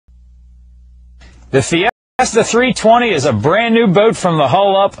The Fiesta 320 is a brand new boat from the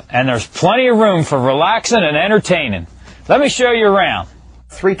hull up, and there's plenty of room for relaxing and entertaining. Let me show you around.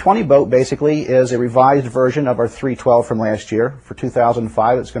 320 boat basically is a revised version of our 312 from last year. For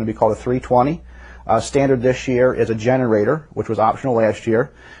 2005, it's going to be called a 320. Standard this year is a generator, which was optional last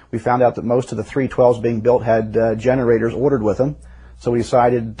year. We found out that most of the 312s being built had generators ordered with them. So we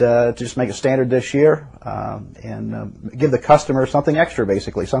decided to just make it standard this year and give the customer something extra,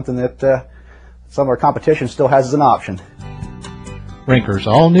 basically, something that some of our competition still has as an option. Rinker's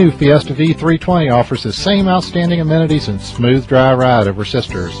all-new Fiesta Vee 320 offers the same outstanding amenities and smooth, dry ride of her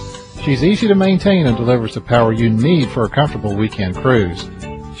sisters. She's easy to maintain and delivers the power you need for a comfortable weekend cruise.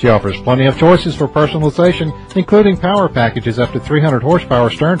 She offers plenty of choices for personalization, including power packages up to 300 horsepower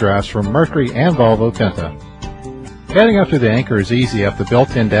stern drives from Mercury and Volvo Penta. Heading up to the anchor is easy up the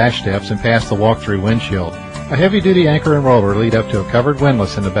built-in dash steps and past the walk-through windshield. A heavy-duty anchor and roller lead up to a covered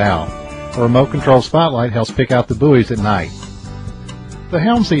windlass in the bow. A remote-controlled spotlight helps pick out the buoys at night. The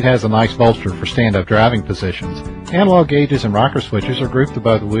helm seat has a nice bolster for stand-up driving positions. Analog gauges and rocker switches are grouped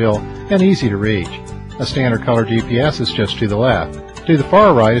above the wheel and easy to reach. A standard color GPS is just to the left. To the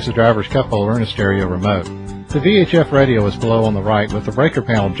far right is the driver's cup holder and a stereo remote. The VHF radio is below on the right with the breaker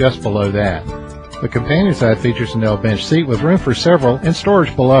panel just below that. The companion side features an L bench seat with room for several and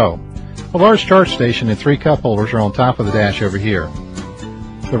storage below. A large charge station and 3 cup holders are on top of the dash over here.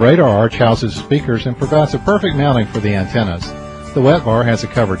 The radar arch houses speakers and provides a perfect mounting for the antennas. The wet bar has a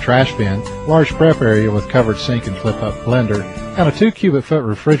covered trash bin, large prep area with covered sink and flip-up blender, and a 2 cubic foot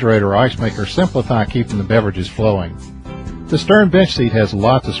refrigerator or ice maker simplify keeping the beverages flowing. The stern bench seat has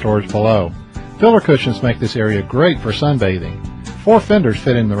lots of storage below. Filler cushions make this area great for sunbathing. 4 fenders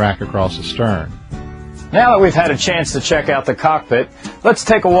fit in the rack across the stern. Now that we've had a chance to check out the cockpit, let's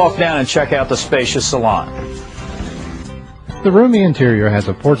take a walk down and check out the spacious salon. The roomy interior has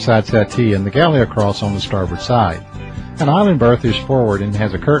a portside settee and the galley across on the starboard side. An island berth is forward and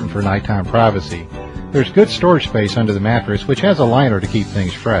has a curtain for nighttime privacy. There's good storage space under the mattress, which has a liner to keep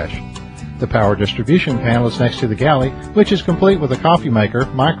things fresh. The power distribution panel is next to the galley, which is complete with a coffee maker,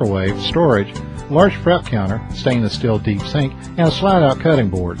 microwave, storage, large prep counter, stainless steel deep sink, and a slide-out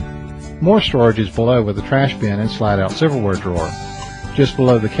cutting board. More storage is below with a trash bin and slide-out silverware drawer. Just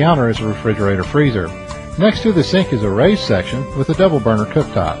below the counter is a refrigerator freezer. Next to the sink is a raised section with a double burner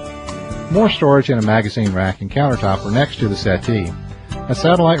cooktop. More storage and a magazine rack and countertop are next to the settee. A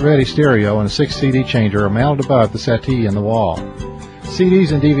satellite-ready stereo and a 6 CD changer are mounted above the settee in the wall.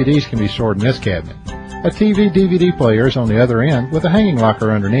 CDs and DVDs can be stored in this cabinet. A TV-DVD player is on the other end with a hanging locker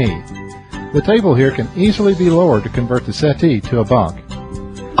underneath. The table here can easily be lowered to convert the settee to a bunk.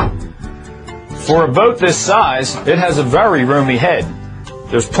 For a boat this size, it has a very roomy head.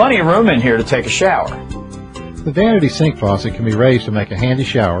 There's plenty of room in here to take a shower. The vanity sink faucet can be raised to make a handy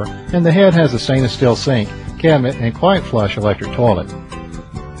shower, and the head has a stainless steel sink, cabinet, and quite flush electric toilet.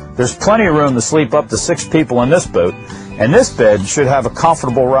 There's plenty of room to sleep up to 6 people in this boat, and this bed should have a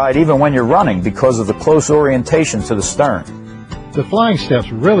comfortable ride even when you're running because of the close orientation to the stern. The flying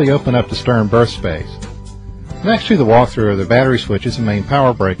steps really open up the stern berth space. Next to the walkthrough are the battery switches and main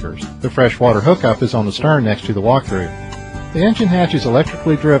power breakers. The freshwater hookup is on the stern next to the walkthrough. The engine hatch is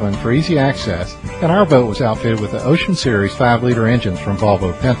electrically driven for easy access, and our boat was outfitted with the Ocean Series 5-liter engines from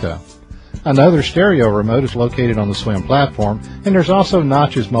Volvo Penta. Another stereo remote is located on the swim platform, and there's also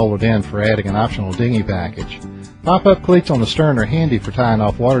notches molded in for adding an optional dinghy package. Pop-up cleats on the stern are handy for tying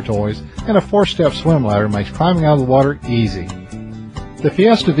off water toys, and a 4-step swim ladder makes climbing out of the water easy. The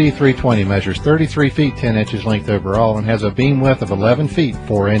Fiesta Vee 320 measures 33 feet 10 inches length overall and has a beam width of 11 feet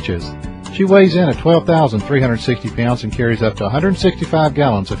 4 inches. She weighs in at 12,360 pounds and carries up to 165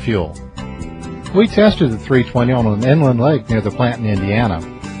 gallons of fuel. We tested the 320 on an inland lake near the plant in Indiana.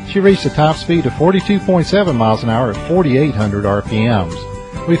 She reached a top speed of 42.7 miles an hour at 4,800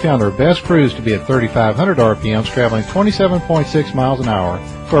 RPMs. We found our best cruise to be at 3,500 RPMs, traveling 27.6 miles an hour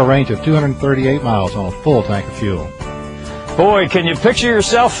for a range of 238 miles on a full tank of fuel. Boy, can you picture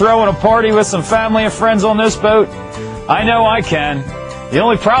yourself throwing a party with some family and friends on this boat? I know I can. The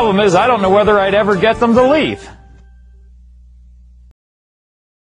only problem is I don't know whether I'd ever get them to leave.